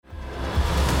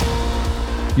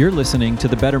You're listening to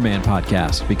the Better Man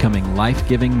Podcast, becoming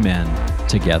life-giving men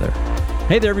together.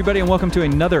 Hey there, everybody, and welcome to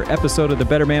another episode of the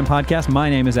Better Man Podcast. My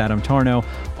name is Adam Tarnow.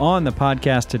 On the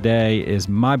podcast today is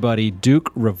my buddy,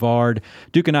 Duke Rivard.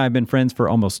 Duke and I have been friends for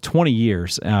almost 20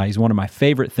 years. He's one of my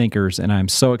favorite thinkers, and I'm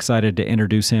so excited to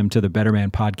introduce him to the Better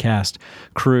Man Podcast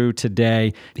crew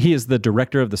today. He is the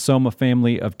director of the Soma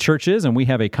family of churches, and we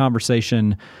have a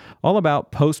conversation all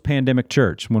about post-pandemic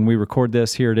church. When we record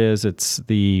this, here it is. It's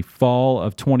the fall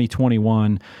of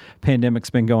 2021. Pandemic's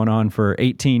been going on for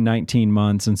 18, 19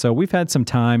 months. And so we've had some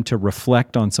time to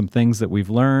reflect on some things that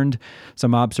we've learned,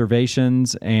 some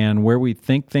observations, and where we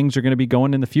think things are going to be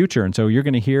going in the future. And so you're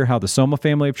going to hear how the Soma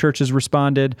family of churches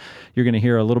responded. You're going to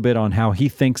hear a little bit on how he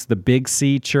thinks the Big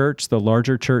C church, the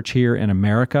larger church here in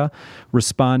America,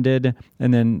 responded,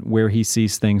 and then where he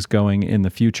sees things going in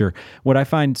the future. What I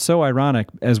find so ironic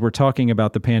as we're talking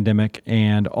about the pandemic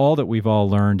and all that we've all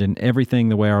learned and everything,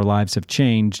 the way our lives have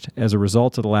changed as a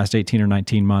result of the last 18 or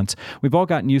 19 months, we've all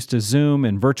gotten used to Zoom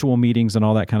and virtual meetings and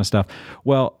all that kind of stuff.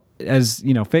 Well, as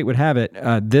you know, fate would have it,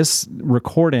 this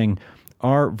recording,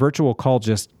 our virtual call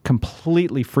just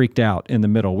completely freaked out in the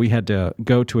middle. We had to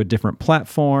go to a different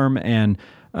platform, and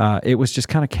it was just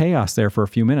kind of chaos there for a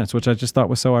few minutes, which I just thought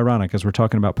was so ironic as we're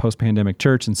talking about post-pandemic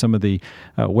church and some of the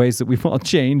ways that we've all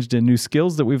changed and new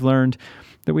skills that we've learned,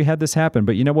 that we had this happen.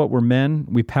 But you know what? We're men.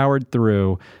 We powered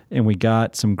through, and we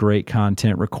got some great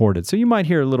content recorded. So you might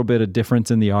hear a little bit of difference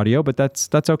in the audio, but that's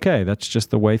okay. That's just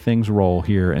the way things roll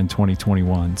here in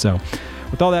 2021. So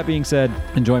with all that being said,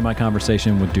 enjoy my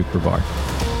conversation with Duke Rivard.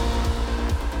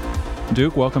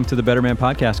 Duke, welcome to the Better Man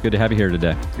Podcast. Good to have you here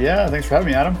today. Yeah, thanks for having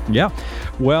me, Adam. Yeah.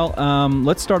 Well,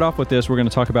 let's start off with this. We're going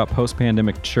to talk about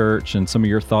post-pandemic church and some of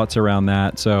your thoughts around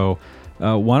that. So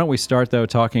why don't we start, though,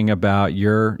 talking about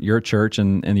your church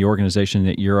and the organization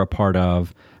that you're a part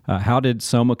of. How did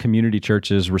Soma Community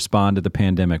Churches respond to the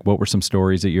pandemic? What were some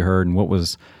stories that you heard, and what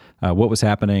was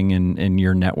happening in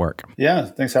your network? Yeah,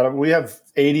 thanks, Adam. We have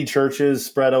 80 churches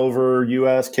spread over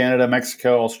U.S., Canada,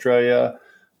 Mexico, Australia,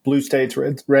 blue states,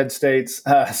 red states.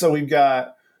 So we've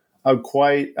got a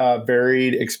quite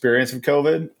varied experience of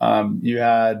COVID. You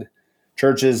had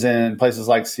churches in places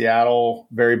like Seattle,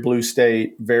 very blue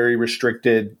state, very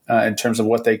restricted in terms of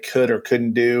what they could or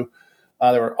couldn't do.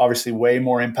 They were obviously way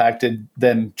more impacted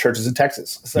than churches in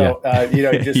Texas. So,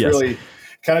 it just Yes. really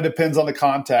kind of depends on the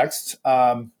context.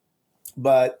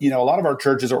 But, a lot of our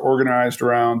churches are organized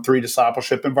around 3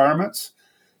 discipleship environments.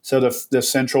 So the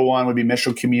central one would be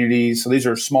mission communities. So these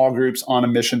are small groups on a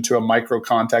mission to a micro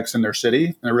context in their city.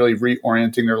 And they're really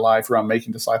reorienting their life around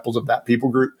making disciples of that people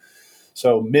group.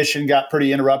 So mission got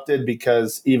pretty interrupted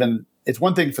because even it's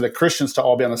one thing for the Christians to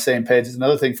all be on the same page. It's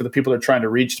another thing for the people they're trying to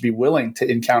reach to be willing to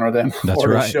encounter them or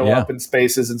to show up in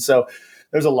spaces. And so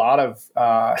there's a lot of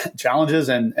challenges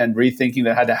and rethinking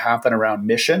that had to happen around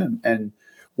mission and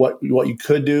what you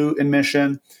could do in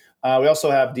mission. We also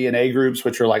have DNA groups,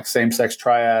 which are like same-sex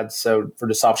triads. So for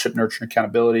discipleship, nurture, and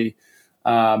accountability.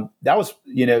 That was,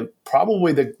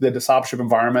 probably the discipleship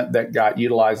environment that got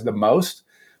utilized the most,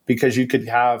 because you could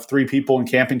have 3 people in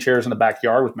camping chairs in the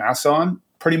backyard with masks on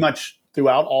pretty much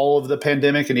throughout all of the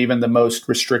pandemic and even the most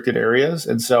restricted areas.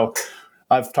 And so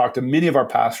I've talked to many of our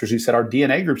pastors who said our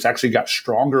DNA groups actually got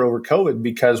stronger over COVID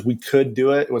because we could do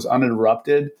it. It was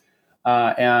uninterrupted.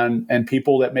 And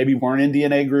people that maybe weren't in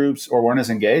DNA groups or weren't as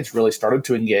engaged really started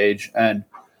to engage. And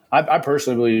I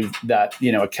personally believe that,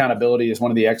 accountability is one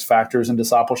of the X factors in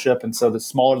discipleship. And so the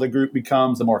smaller the group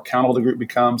becomes, the more accountable the group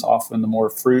becomes, often the more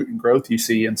fruit and growth you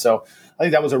see. And so I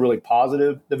think that was a really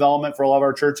positive development for a lot of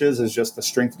our churches, is just the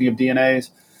strengthening of DNAs.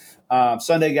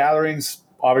 Sunday gatherings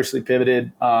obviously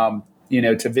pivoted,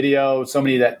 to video. So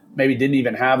many that maybe didn't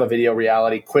even have a video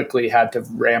reality quickly had to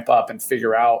ramp up and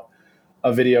figure out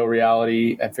a video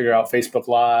reality and figure out Facebook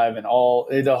Live and all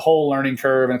the whole learning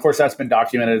curve. And of course, that's been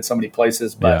documented in so many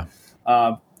places. But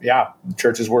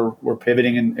churches were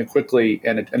pivoting and quickly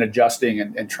and adjusting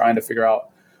and trying to figure out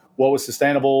what was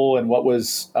sustainable and what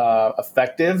was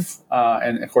effective.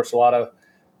 And of course, a lot of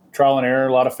trial and error,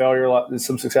 a lot of failure,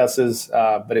 some successes,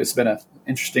 but it's been an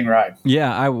interesting ride.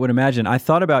 Yeah, I would imagine. I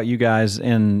thought about you guys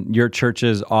and your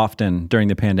churches often during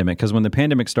the pandemic, because when the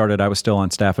pandemic started, I was still on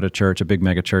staff at a church, a big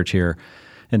mega church here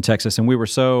in Texas, and we were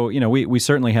so, we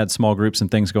certainly had small groups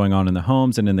and things going on in the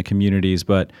homes and in the communities,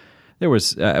 but there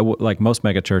was, like most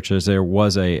mega churches, there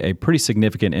was a pretty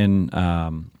significant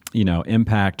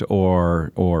impact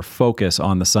or focus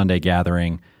on the Sunday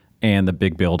gathering and the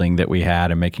big building that we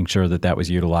had and making sure that was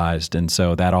utilized. And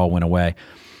so that all went away.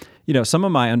 Some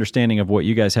of my understanding of what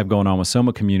you guys have going on with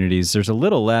Soma communities, there's a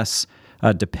little less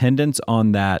dependence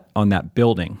on that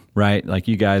building, right? Like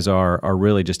you guys are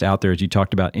really just out there, as you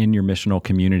talked about, in your missional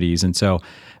communities. And so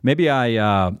maybe I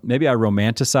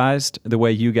romanticized the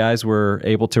way you guys were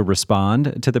able to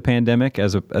respond to the pandemic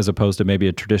as opposed to maybe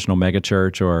a traditional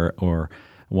megachurch or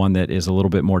one that is a little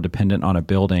bit more dependent on a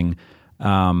building.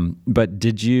 But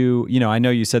did you I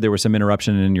know you said there was some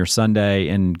interruption in your Sunday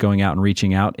and going out and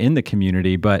reaching out in the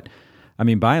community, but I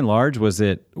mean, by and large, was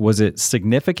it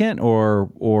significant or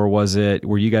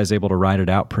were you guys able to ride it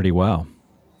out pretty well?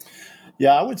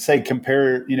 Yeah, I would say to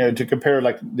compare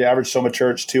like the average Soma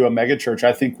church to a mega church,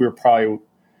 I think we were probably,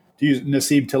 to use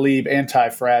Nassim Taleb,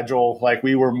 anti-fragile. Like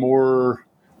we were more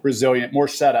resilient, more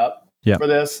set up for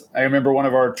this. I remember one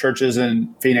of our churches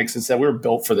in Phoenix had said, we were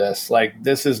built for this. Like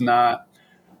this is not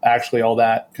actually all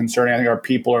that concerning. I think our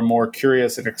people are more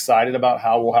curious and excited about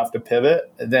how we'll have to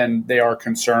pivot than they are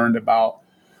concerned about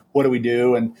what do we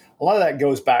do. And a lot of that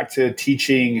goes back to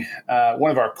teaching.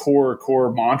 One of our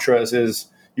core mantras is,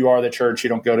 you are the church, you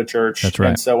don't go to church. That's right.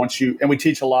 And so we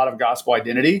teach a lot of gospel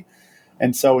identity.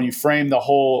 And so when you frame the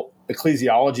whole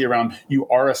ecclesiology around you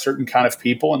are a certain kind of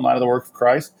people in light of the work of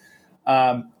Christ,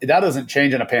 that doesn't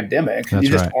change in a pandemic. That's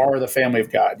you just right. are the family of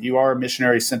God. You are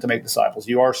missionaries sent to make disciples.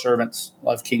 You are servants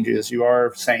of King Jesus. You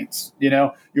are saints.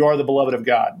 You are the beloved of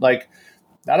God. Like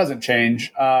that doesn't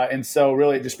change. And so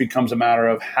really it just becomes a matter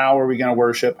of how are we going to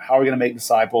worship? How are we going to make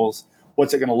disciples?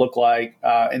 What's it going to look like?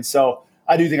 And so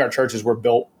I do think our churches were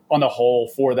built on the whole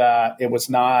for that. It was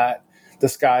not the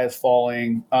sky is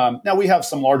falling. Now we have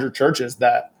some larger churches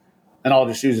that, and I'll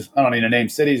just use, I don't need to name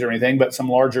cities or anything, but some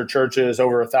larger churches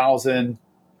over 1,000,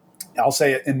 I'll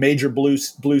say it, in major blue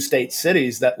state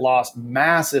cities that lost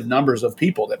massive numbers of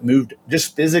people that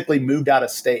physically moved out of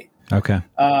state. Okay.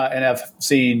 And have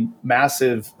seen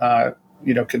massive,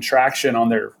 contraction on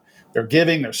their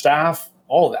giving, their staff,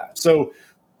 all of that. So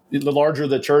the larger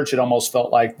the church, it almost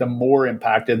felt like the more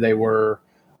impacted they were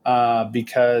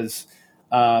because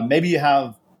maybe you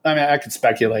have, I could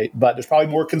speculate, but there's probably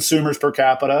more consumers per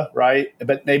capita, right?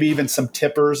 But maybe even some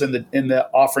tippers in the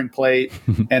offering plate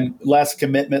and less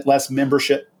commitment, less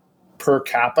membership per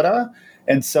capita.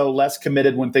 And so less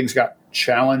committed when things got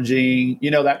challenging,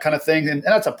 that kind of thing. And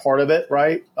that's a part of it,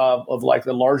 right? Of like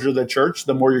the larger the church,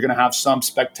 the more you're going to have some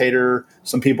spectator,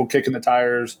 some people kicking the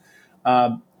tires.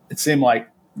 It seemed like,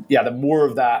 the more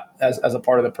of that as a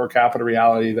part of the per capita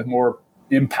reality, the more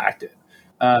impacted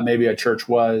maybe a church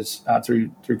was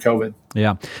through COVID.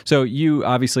 Yeah. So you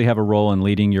obviously have a role in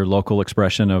leading your local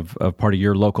expression of part of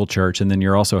your local church, and then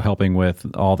you're also helping with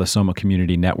all the Soma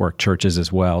Community Network churches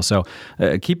as well. So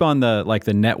keep on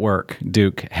the network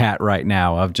Duke hat right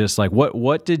now of just like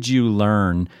what did you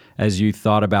learn as you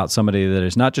thought about somebody that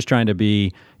is not just trying to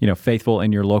be faithful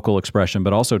in your local expression,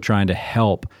 but also trying to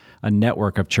help a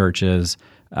network of churches.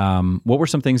 What were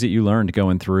some things that you learned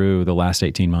going through the last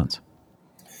 18 months?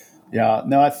 Yeah,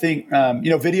 no, I think,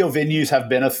 video venues have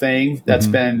been a thing that's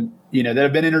been, that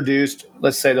have been introduced,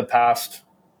 let's say the past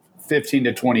 15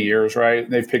 to 20 years, right?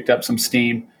 They've picked up some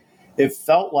steam. It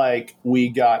felt like we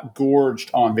got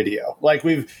gorged on video. Like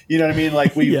we've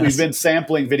Yes. been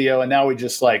sampling video and now we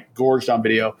just like gorged on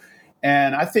video.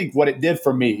 And I think what it did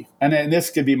for me, and this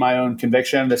could be my own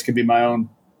conviction, this could be my own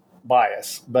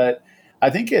bias, but I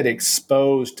think it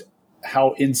exposed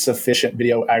how insufficient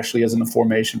video actually is in the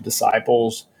formation of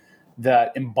disciples,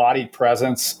 that embodied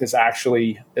presence is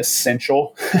actually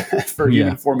essential for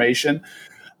human formation,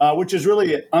 which is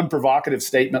really an unprovocative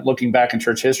statement looking back in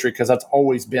church history, because that's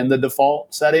always been the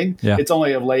default setting. Yeah. It's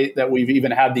only of late that we've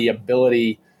even had the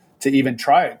ability to even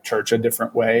try church a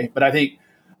different way. But I think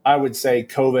I would say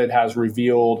COVID has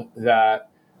revealed that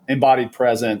embodied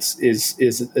presence is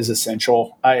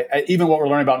essential. Even what we're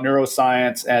learning about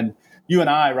neuroscience, and you and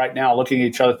I right now looking at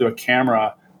each other through a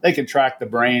camera, they can track the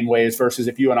brain waves versus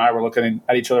if you and I were looking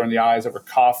at each other in the eyes over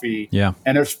coffee. Yeah.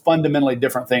 And there's fundamentally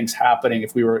different things happening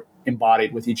if we were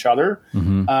embodied with each other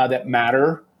that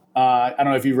matter. I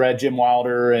don't know if you read Jim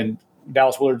Wilder and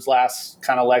Dallas Willard's last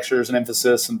kind of lectures and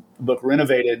emphasis in the book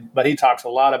Renovated, but he talks a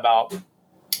lot about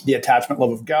the attachment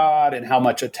love of God and how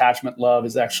much attachment love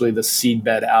is actually the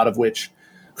seedbed out of which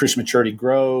Christian maturity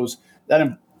grows.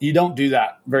 That you don't do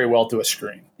that very well through a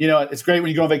screen. It's great when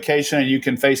you go on vacation and you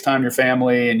can FaceTime your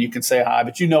family and you can say hi,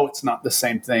 but it's not the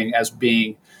same thing as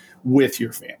being with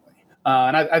your family.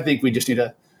 And I think we just need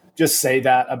to just say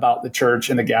that about the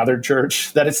church and the gathered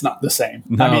church, that it's not the same.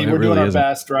 No, we're really doing our isn't.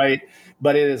 best, right?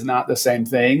 But it is not the same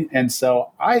thing. And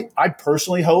so I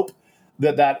personally hope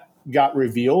that got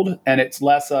revealed, and it's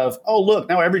less of, oh, look,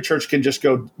 now every church can just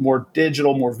go more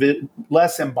digital,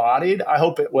 less embodied. I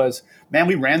hope it was, man,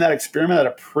 we ran that experiment at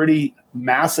a pretty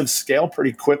massive scale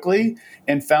pretty quickly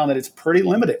and found that it's pretty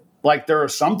limited. Like there are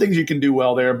some things you can do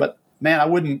well there, but man, I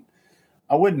wouldn't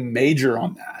major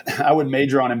on that. I would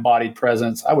major on embodied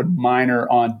presence. I would minor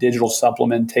on digital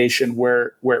supplementation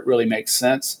where it really makes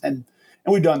sense. And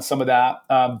we've done some of that.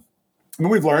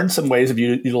 We've learned some ways of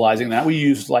utilizing that. We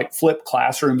use like flipped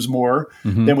classrooms more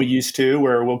than we used to,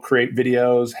 where we'll create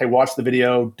videos. Hey, watch the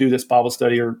video, do this Bible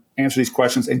study or answer these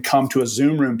questions and come to a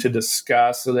Zoom room to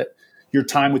discuss, so that your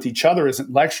time with each other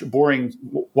isn't boring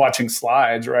watching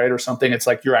slides, right? Or something. It's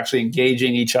like you're actually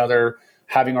engaging each other,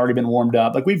 having already been warmed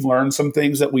up. Like we've learned some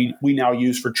things that we now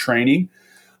use for training.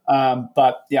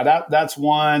 But yeah, that's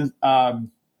one. I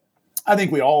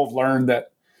think we all have learned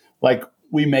that like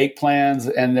we make plans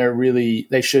and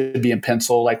they should be in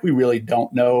pencil. Like we really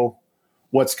don't know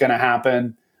what's going to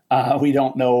happen. We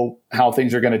don't know how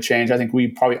things are going to change. I think we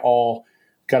probably all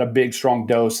got a big, strong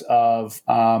dose of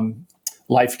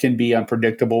life can be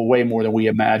unpredictable way more than we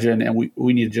imagine. And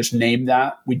we need to just name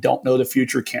that. We don't know the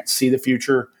future, can't see the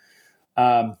future.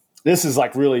 This is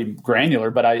like really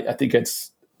granular, but I think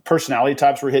it's personality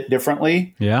types were hit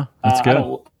differently. Yeah, that's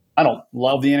good. I don't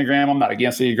love the Enneagram. I'm not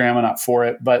against the Enneagram. I'm not for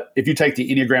it. But if you take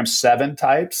the Enneagram 7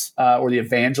 types or the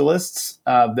evangelists,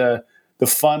 the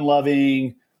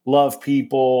fun-loving, love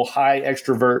people, high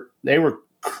extrovert, they were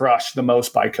crushed the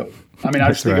most by COVID. I mean, I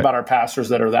just think about our pastors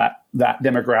that are that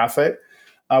demographic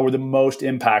were the most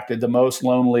impacted, the most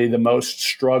lonely, the most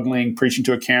struggling, preaching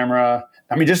to a camera.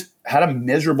 I mean, just had a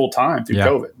miserable time through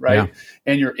COVID, right?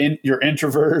 Yeah. And your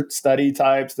introvert study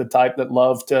types, the type that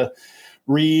love to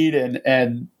read and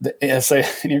say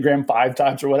Enneagram 5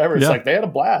 types or whatever. It's like they had a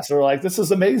blast. They're like, this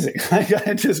is amazing. I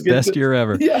just get best year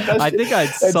ever. Yeah, I think I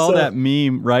saw that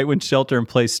meme right when Shelter in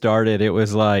Place started. It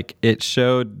was like it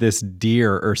showed this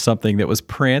deer or something that was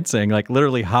prancing, like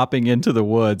literally hopping into the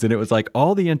woods, and it was like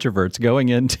all the introverts going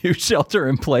into Shelter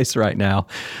in Place right now.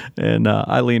 And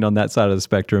I lean on that side of the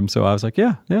spectrum, so I was like,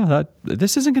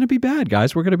 this isn't going to be bad,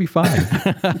 guys. We're going to be fine.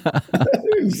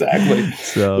 Exactly.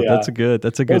 So that's a good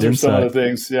Those insight. Are some of the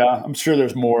things. Yeah, I'm sure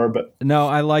there's more, but no,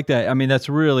 I like that. I mean,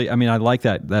 I like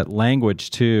that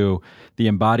language too. The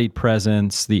embodied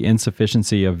presence, the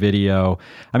insufficiency of video.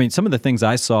 I mean, some of the things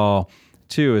I saw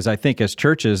too is I think as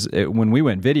churches, when we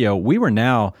went video, we were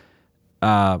now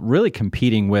really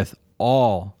competing with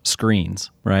all screens,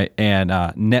 right? And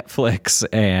Netflix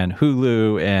and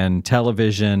Hulu and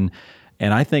television.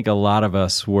 And I think a lot of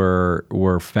us were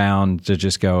found to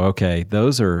just go, okay,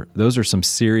 those are some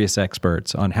serious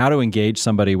experts on how to engage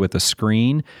somebody with a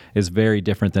screen is very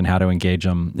different than how to engage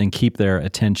them and keep their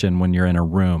attention when you're in a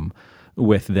room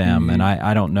with them. And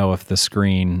I don't know if the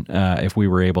screen, if we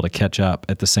were able to catch up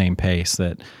at the same pace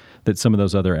that some of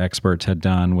those other experts had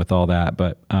done with all that.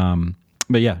 But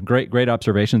yeah, great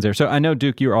observations there. So I know,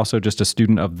 Duke, you're also just a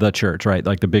student of the church, right?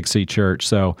 Like the Big C Church.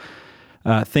 So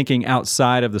thinking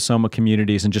outside of the Soma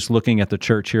communities and just looking at the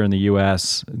church here in the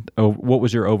U.S., what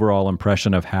was your overall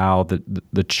impression of how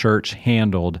the church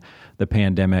handled the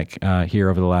pandemic here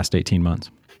over the last 18 months?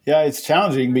 Yeah, it's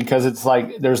challenging because it's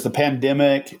like there's the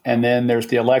pandemic and then there's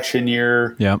the election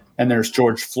year and there's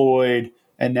George Floyd,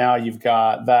 and now you've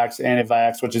got vax,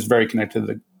 anti-vax, which is very connected to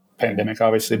the pandemic,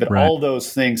 obviously. But all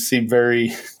those things seem very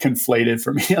conflated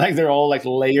for me. Like they're all like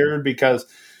layered because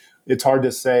it's hard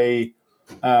to say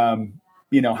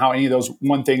how any of those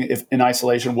one thing if in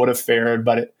isolation would have fared.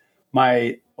 But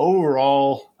my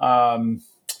overall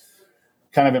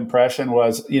kind of impression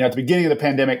was, at the beginning of the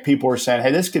pandemic, people were saying,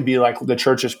 hey, this could be like the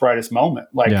church's brightest moment,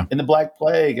 like in the Black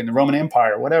Plague and the Roman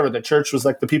Empire, whatever. The church was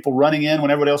like the people running in when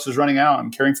everybody else was running out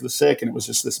and caring for the sick. And it was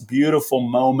just this beautiful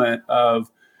moment of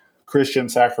Christian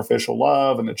sacrificial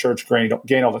love. And the church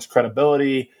gained all this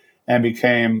credibility and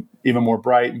became even more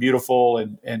bright and beautiful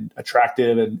and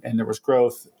attractive. And there was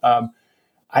growth.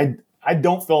 I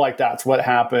don't feel like that's what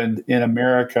happened in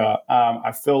America.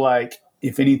 I feel like,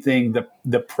 if anything,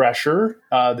 the pressure,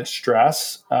 the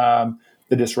stress, the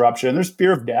disruption, there's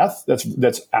fear of death.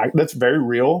 That's very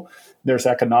real. There's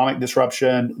economic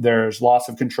disruption. There's loss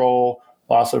of control,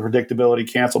 loss of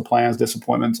predictability, canceled plans,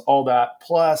 disappointments, all that.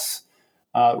 Plus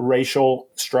racial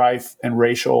strife and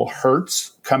racial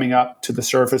hurts coming up to the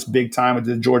surface big time with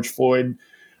the George Floyd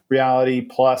reality.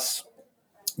 Plus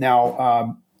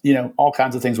now, all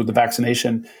kinds of things with the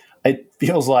vaccination. It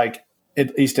feels like,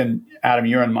 at least in Adam,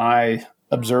 you're in my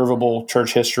observable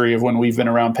church history of when we've been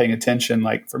around paying attention.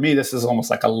 Like for me, this is almost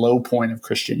like a low point of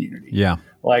Christian unity. Yeah.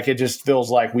 Like it just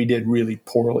feels like we did really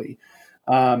poorly.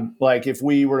 Like if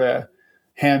we were to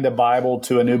hand a Bible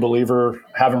to a new believer,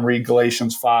 have them read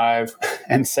Galatians 5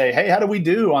 and say, hey, how do we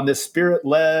do on this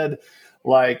spirit-led,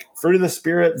 like fruit of the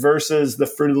spirit versus the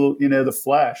fruit of the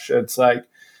flesh? It's like,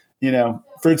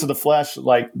 fruits of the flesh,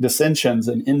 like dissensions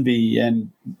and envy,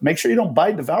 and make sure you don't bite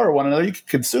and devour one another. You can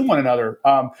consume one another.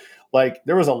 Like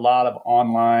there was a lot of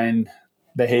online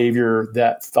behavior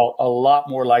that felt a lot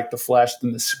more like the flesh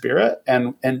than the spirit.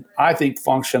 And I think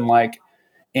function like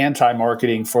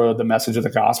anti-marketing for the message of the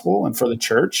gospel and for the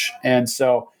church. And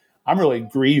so I'm really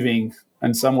grieving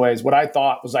in some ways. What I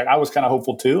thought was like, I was kind of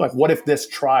hopeful too. Like, what if this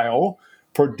trial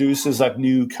produces a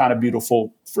new kind of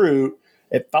beautiful fruit?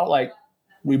 It felt like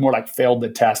we more like failed the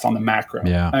test on the macro.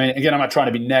 Yeah. I mean, again, I'm not trying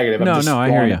to be negative. I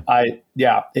hear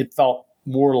you. It felt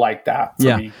more like that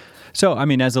for me. So, I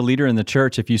mean, as a leader in the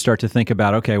church, if you start to think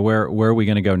about, okay, where are we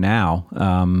going to go now?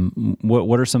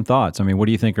 What are some thoughts? I mean, what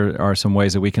do you think are some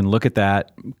ways that we can look at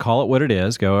that, call it what it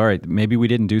is, go, all right, maybe we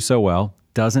didn't do so well.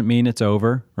 Doesn't mean it's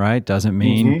over, right? Doesn't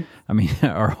mean, I mean,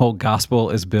 our whole gospel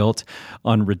is built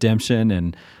on redemption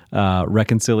and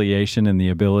reconciliation and the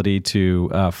ability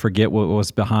to forget what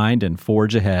was behind and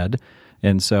forge ahead.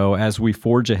 And so as we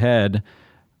forge ahead,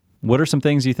 what are some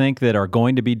things you think that are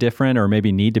going to be different or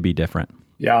maybe need to be different?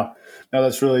 Yeah, no,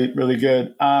 that's really, really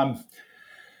good. I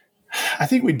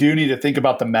think we do need to think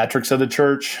about the metrics of the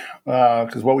church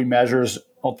because what we measure is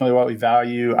ultimately what we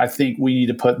value. I think we need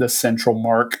to put the central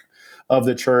mark of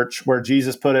the church where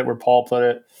Jesus put it, where Paul put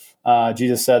it.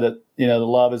 Jesus said that, the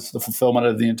love is the fulfillment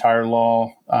of the entire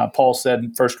law. Paul said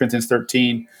in 1 Corinthians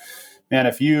 13, man,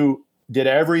 if you did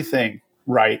everything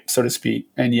right, so to speak,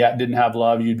 and yet didn't have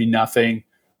love, you'd be nothing.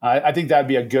 I think that'd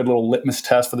be a good little litmus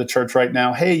test for the church right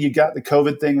now. Hey, you got the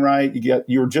COVID thing right.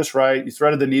 You were just right. You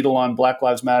threaded the needle on Black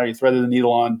Lives Matter. You threaded the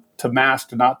needle on to mask,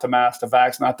 to not to mask, to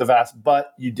vax, not to vax,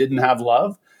 but you didn't have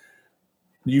love.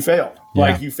 You failed.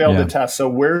 You failed the test. So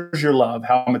where's your love?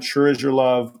 How mature is your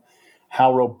love?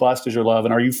 How robust is your love?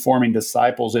 And are you forming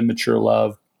disciples in mature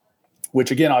love? Which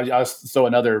again, I'll throw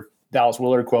another Dallas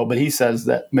Willard quote, but he says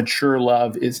that mature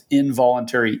love is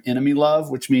involuntary enemy love,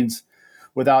 which means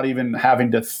without even having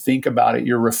to think about it,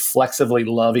 you're reflexively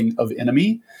loving of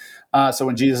enemy. So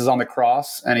when Jesus is on the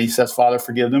cross and he says, Father,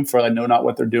 forgive them for I know not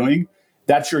what they're doing,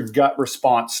 that's your gut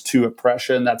response to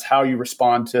oppression. That's how you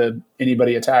respond to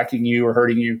anybody attacking you or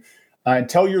hurting you.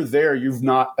 Until you're there, you've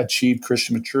not achieved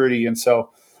Christian maturity. And so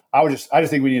I just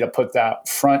think we need to put that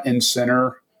front and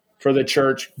center for the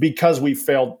church because we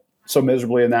failed so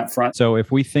miserably in that front. So if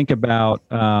we think about,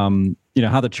 how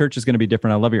the church is going to be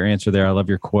different, I love your answer there. I love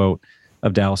your quote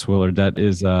of Dallas Willard.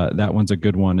 That one's a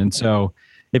good one. And so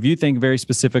if you think very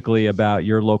specifically about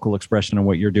your local expression and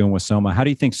what you're doing with Soma, how do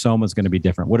you think Soma is going to be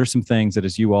different? What are some things that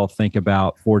as you all think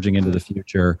about forging into the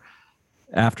future,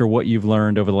 after what you've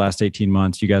learned over the last 18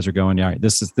 months, you guys are going, yeah,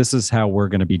 this is how we're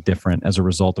going to be different as a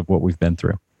result of what we've been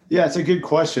through? Yeah, it's a good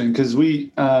question because we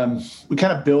kind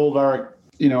of build our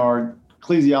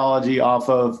ecclesiology off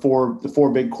of the four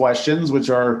big questions, which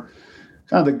are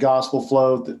kind of the gospel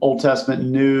flow, the Old Testament,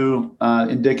 New,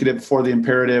 indicative for the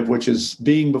imperative, which is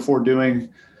being before doing.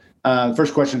 The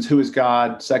first question is, who is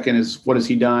God? Second is, what has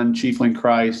he done? Chiefly in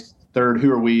Christ. Third,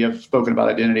 who are we? I've spoken about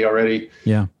identity already.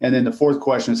 Yeah. And then the fourth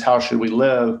question is, how should we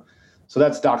live? So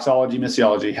that's doxology,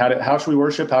 missiology. How should we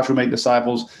worship? How should we make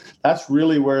disciples? That's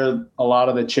really where a lot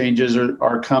of the changes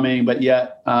are coming. But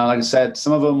yet, like I said,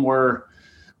 some of them were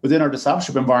within our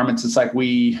discipleship environments. It's like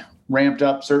we ramped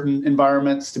up certain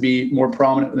environments to be more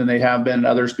prominent than they have been.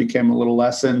 Others became a little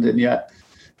lessened. And yet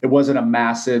it wasn't a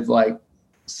massive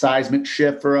seismic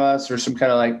shift for us or some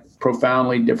kind of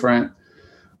profoundly different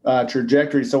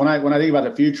trajectory. So when I think about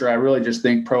the future, I really just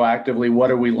think proactively,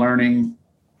 what are we learning?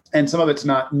 And some of it's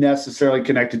not necessarily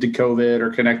connected to COVID or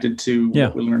connected to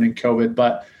what we learned in COVID.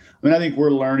 But I think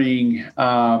we're learning,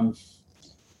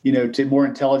 to more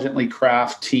intelligently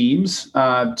craft teams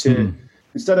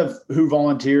instead of who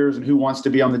volunteers and who wants to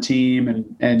be on the team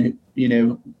and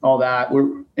all that.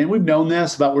 We've known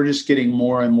this, but we're just getting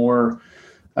more and more,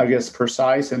 I guess,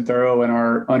 precise and thorough in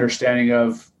our understanding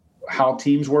of how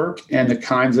teams work and the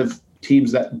kinds of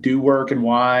teams that do work and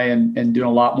why, and doing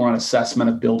a lot more on assessment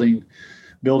of building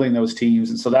those teams.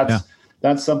 And so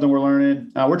that's something we're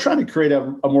learning. We're trying to create a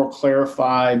more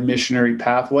clarified missionary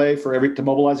pathway to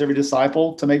mobilize every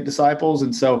disciple to make disciples.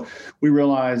 And so we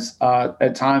realize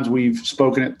at times we've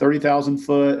spoken at 30,000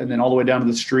 foot and then all the way down to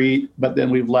the street, but then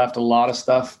we've left a lot of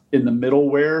stuff in the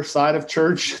middleware side of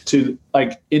church to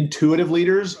intuitive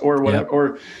leaders or whatever. Yep.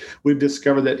 Or we've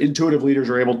discovered that intuitive leaders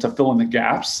are able to fill in the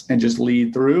gaps and just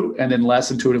lead through. And then less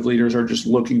intuitive leaders are just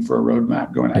looking for a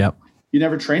roadmap going, you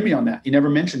never trained me on that. You never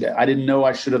mentioned it. I didn't know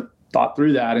I should have thought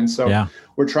through that. And so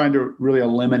we're trying to really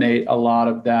eliminate a lot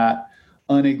of that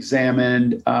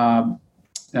unexamined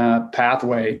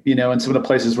pathway, and some of the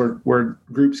places where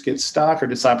groups get stuck or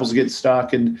disciples get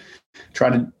stuck and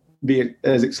trying to be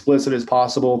as explicit as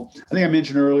possible. I think I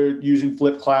mentioned earlier using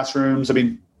flipped classrooms. I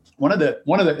mean, one of the,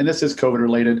 and this is COVID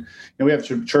related, we have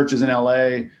churches in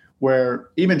LA where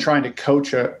even trying to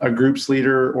coach a group's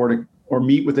leader or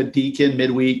meet with a deacon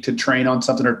midweek to train on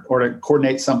something or to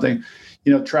coordinate something,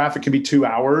 traffic can be 2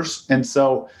 hours. And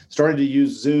so started to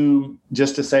use Zoom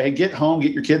just to say, hey, get home,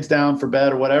 get your kids down for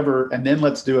bed or whatever, and then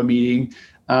let's do a meeting.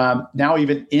 Now,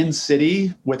 even in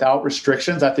city without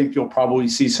restrictions, I think you'll probably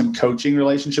see some coaching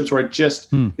relationships where it's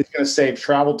going to save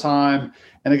travel time.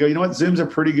 And they go, you know what, Zoom's a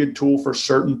pretty good tool for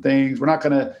certain things. We're not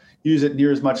going to use it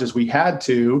near as much as we had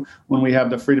to when we have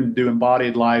the freedom to do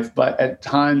embodied life. But at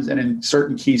times and in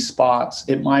certain key spots,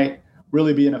 it might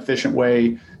really be an efficient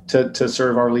way to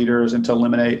serve our leaders and to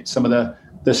eliminate some of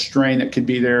the strain that could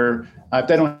be there. If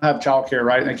they don't have childcare,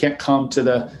 right, and they can't come to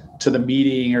the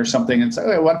meeting or something and say,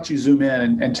 hey, why don't you Zoom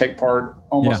in and take part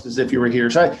almost as if you were here.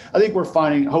 So I think we're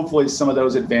finding hopefully some of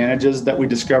those advantages that we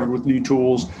discovered with new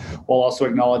tools, while also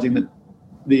acknowledging that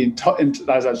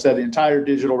as I've said, the entire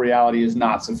digital reality is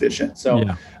not sufficient. So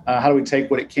how do we take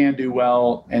what it can do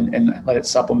well and let it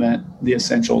supplement the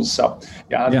essentials? So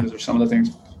I think those are some of the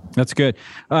things. That's good.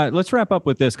 Let's wrap up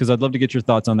with this, because I'd love to get your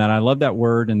thoughts on that. I love that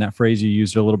word and that phrase you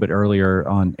used a little bit earlier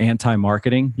on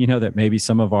anti-marketing, that maybe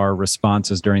some of our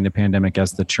responses during the pandemic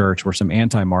as the church were some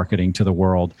anti-marketing to the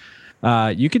world.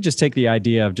 You could just take the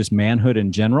idea of just manhood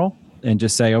in general and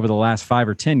just say over the last 5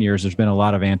 or 10 years, there's been a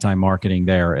lot of anti-marketing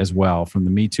there as well, from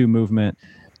the Me Too movement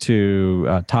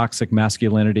to toxic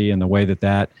masculinity and the way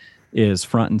that is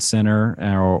front and center,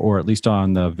 or at least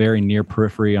on the very near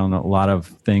periphery on a lot of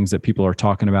things that people are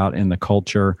talking about in the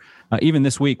culture. Even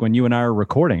this week when you and I are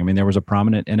recording, I mean, there was a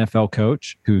prominent NFL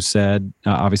coach who said,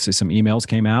 obviously some emails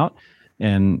came out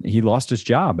and he lost his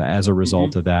job as a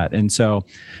result of that. And so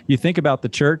you think about the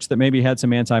church that maybe had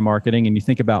some anti-marketing, and you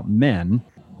think about men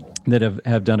that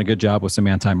have done a good job with some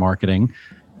anti-marketing.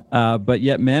 But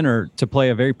yet men are to play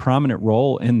a very prominent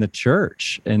role in the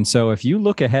church. And so if you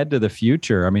look ahead to the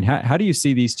future, I mean, how do you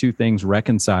see these two things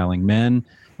reconciling? Men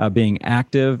being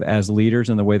active as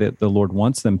leaders in the way that the Lord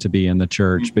wants them to be in the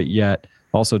church, but yet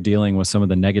also dealing with some of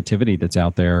the negativity that's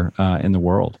out there in the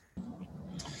world.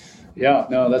 Yeah,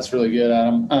 no, that's really good,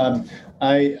 Adam.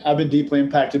 I've been deeply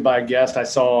impacted by a guest I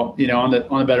saw, on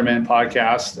the Better Man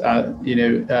podcast,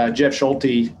 Jeff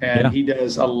Schulte, and he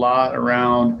does a lot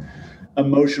around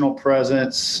emotional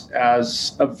presence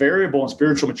as a variable in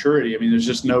spiritual maturity. I mean, there's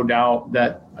just no doubt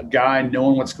that a guy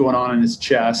knowing what's going on in his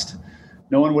chest,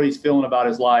 knowing what he's feeling about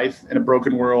his life in a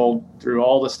broken world through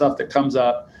all the stuff that comes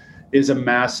up, is a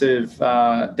massive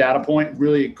data point,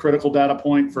 really a critical data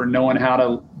point for knowing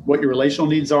what your relational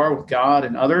needs are with God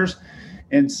and others.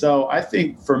 And so I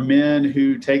think for men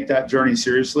who take that journey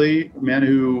seriously, men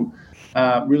who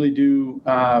really do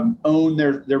own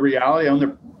their reality,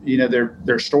 own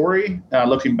their story,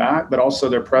 looking back, but also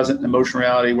their present and emotional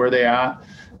reality, where they at,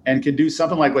 and can do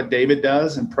something like what David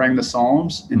does in praying the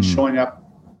Psalms and showing up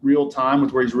real time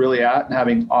with where he's really at and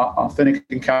having authentic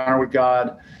encounter with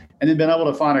God, and then been able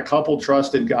to find a couple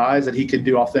trusted guys that he could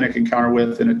do authentic encounter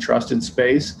with in a trusted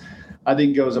space, I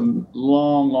think goes a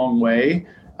long, long way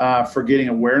for getting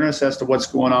awareness as to what's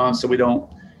going on, so we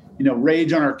don't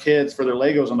rage on our kids for their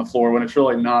Legos on the floor when it's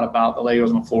really not about the Legos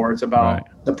on the floor. It's about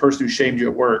the person who shamed you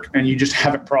at work, and you just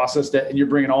haven't processed it, and you're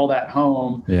bringing all that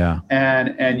home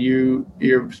and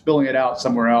you're spilling it out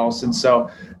somewhere else. And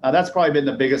so that's probably been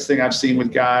the biggest thing I've seen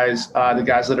with guys. The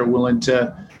guys that are willing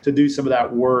to do some of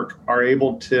that work are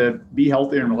able to be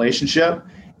healthier in relationship.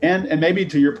 And maybe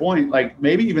to your point, like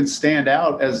maybe even stand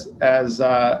out as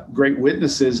great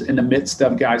witnesses in the midst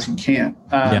of guys who can't.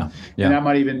 And I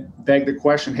might even beg the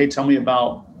question, hey, tell me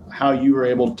about how you were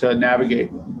able to navigate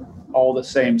all the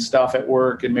same stuff at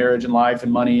work and marriage and life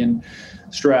and money and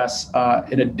stress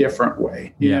in a different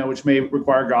way, which may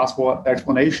require gospel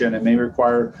explanation and may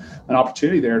require an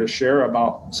opportunity there to share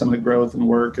about some of the growth and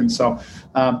work. And so,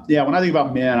 when I think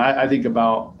about men, I think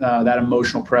about that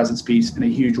emotional presence piece in a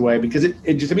huge way, because it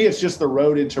to me, it's just the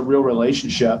road into real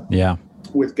relationship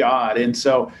with God. And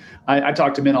so I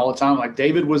talk to men all the time. Like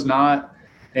David was not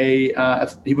he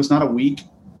was not a weak,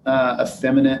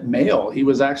 effeminate male. He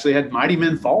was actually had mighty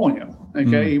men following him.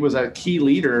 Okay. He was a key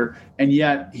leader, and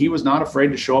yet he was not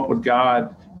afraid to show up with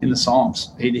God in the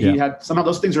Psalms. He had somehow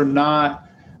those things are not,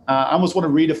 I almost want to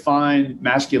redefine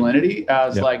masculinity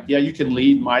as you can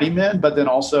lead mighty men, but then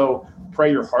also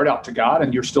pray your heart out to God,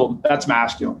 and that's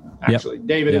masculine. Actually,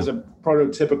 David is a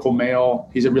prototypical male.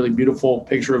 He's a really beautiful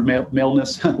picture of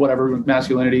maleness, whatever,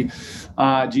 masculinity.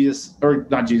 God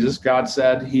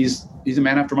said he's a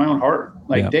man after my own heart.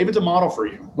 David's a model for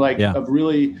you, of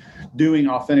really doing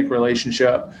authentic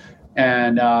relationship.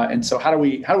 And so how do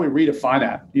we redefine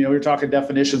that? We were talking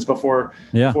definitions before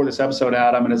this episode,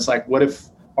 Adam, and it's like, what if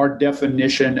our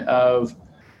definition of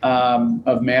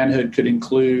manhood could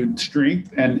include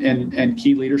strength and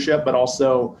key leadership, but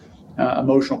also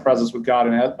emotional presence with God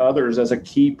and others as a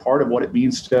key part of what it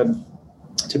means to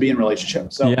be in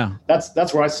relationship. So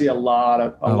that's where I see a lot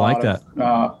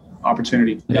of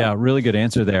opportunity. Yeah, really good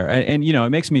answer there. And it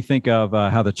makes me think of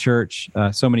how the church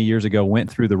so many years ago went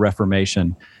through the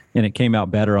Reformation, and it came out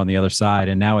better on the other side.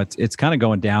 And now it's kind of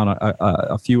going down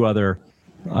a few other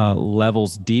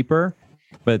levels deeper.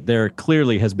 But there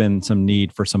clearly has been some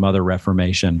need for some other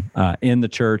reformation in the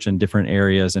church in different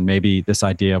areas. And maybe this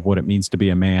idea of what it means to be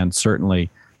a man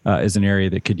certainly is an area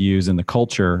that could use in the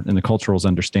culture and the cultural's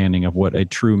understanding of what a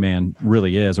true man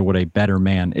really is, or what a better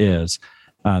man is.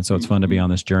 So it's fun to be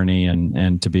on this journey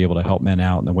and to be able to help men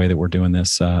out in the way that we're doing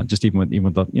this, just even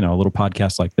with the, a little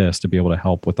podcast like this, to be able to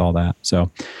help with all that. So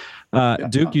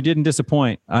Duke, you didn't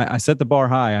disappoint. I set the bar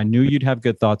high. I knew you'd have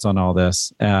good thoughts on all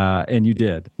this, and you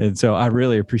did. And so I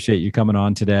really appreciate you coming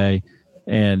on today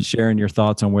and sharing your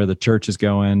thoughts on where the church is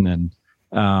going.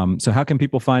 And so how can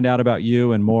people find out about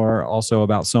you and more also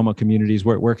about Soma Communities?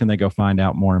 Where can they go find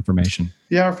out more information?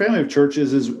 Yeah, our family of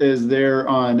churches is there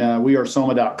on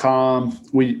wearesoma.com.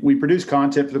 We produce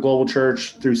content for the global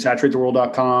church through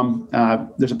saturatetheworld.com.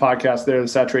 There's a podcast there, the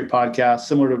Saturate Podcast,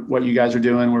 similar to what you guys are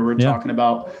doing, where we're talking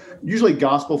about usually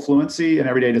gospel fluency and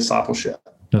everyday discipleship.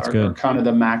 That's good. Are kind of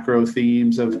the macro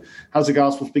themes of how's the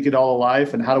gospel speaking to all of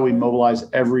life, and how do we mobilize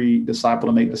every disciple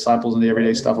to make disciples in the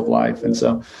everyday stuff of life. And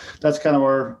so that's kind of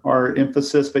our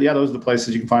emphasis. But yeah, those are the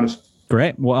places you can find us.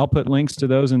 Great. Well, I'll put links to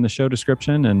those in the show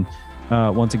description. And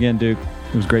once again, Duke,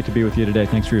 it was great to be with you today.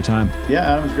 Thanks for your time.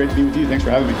 Yeah, Adam, it was great to be with you. Thanks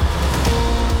for having me.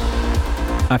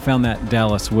 I found that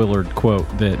Dallas Willard quote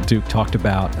that Duke talked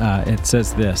about. It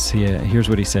says this. Here's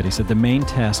what he said. He said, "The main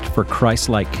test for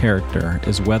Christ-like character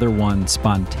is whether one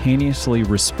spontaneously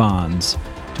responds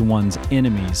to one's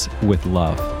enemies with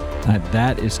love."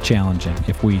 That is challenging.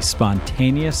 If we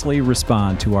spontaneously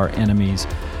respond to our enemies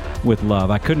with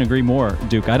love. I couldn't agree more,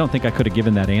 Duke. I don't think I could have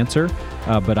given that answer,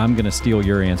 but I'm going to steal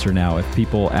your answer now. If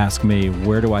people ask me,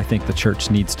 where do I think the church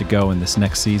needs to go in this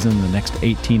next season, the next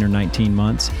 18 or 19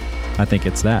 months, I think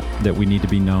it's that we need to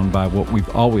be known by what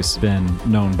we've always been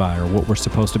known by, or what we're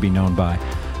supposed to be known by.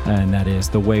 And that is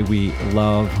the way we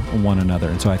love one another.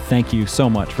 And so I thank you so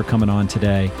much for coming on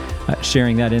today,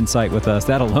 sharing that insight with us.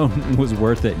 That alone was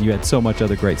worth it. You had so much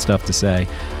other great stuff to say.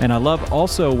 And I love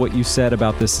also what you said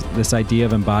about this idea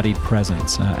of embodied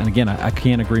presence. And again, I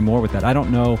can't agree more with that. I don't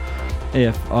know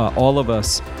if all of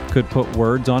us could put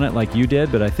words on it like you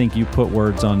did, but I think you put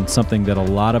words on something that a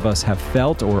lot of us have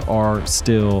felt or are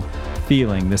still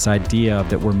feeling, this idea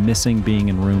that we're missing being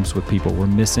in rooms with people. We're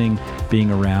missing being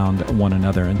around one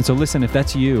another. And so listen, if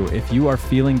that's you, if you are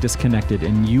feeling disconnected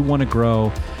and you want to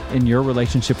grow in your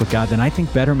relationship with God, then I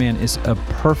think Better Man is a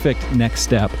perfect next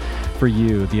step for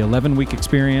you. The 11-week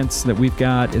experience that we've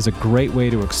got is a great way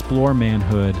to explore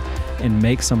manhood and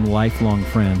make some lifelong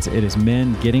friends. It is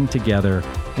men getting together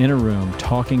in a room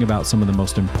talking about some of the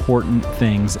most important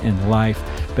things in life.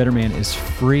 Better Man is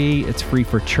free. It's free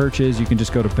for churches. You can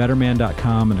just go to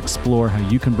betterman.com and explore how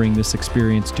you can bring this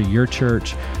experience to your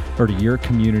church or to your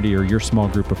community or your small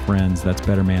group of friends. That's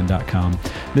betterman.com.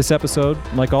 This episode,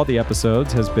 like all the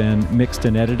episodes, has been mixed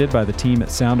and edited by the team at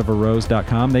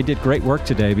soundofarose.com. They did great work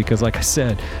today because, like I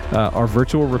said, our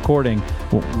virtual recording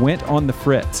went on the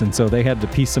fritz, and so they had to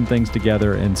piece some things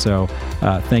together. And so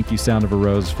thank you, Sound of a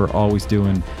Rose, for always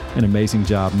doing an amazing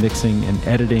job mixing and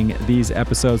editing these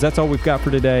episodes. That's all we've got for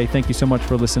today. Thank you so much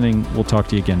for listening. We'll talk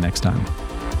to you again next time.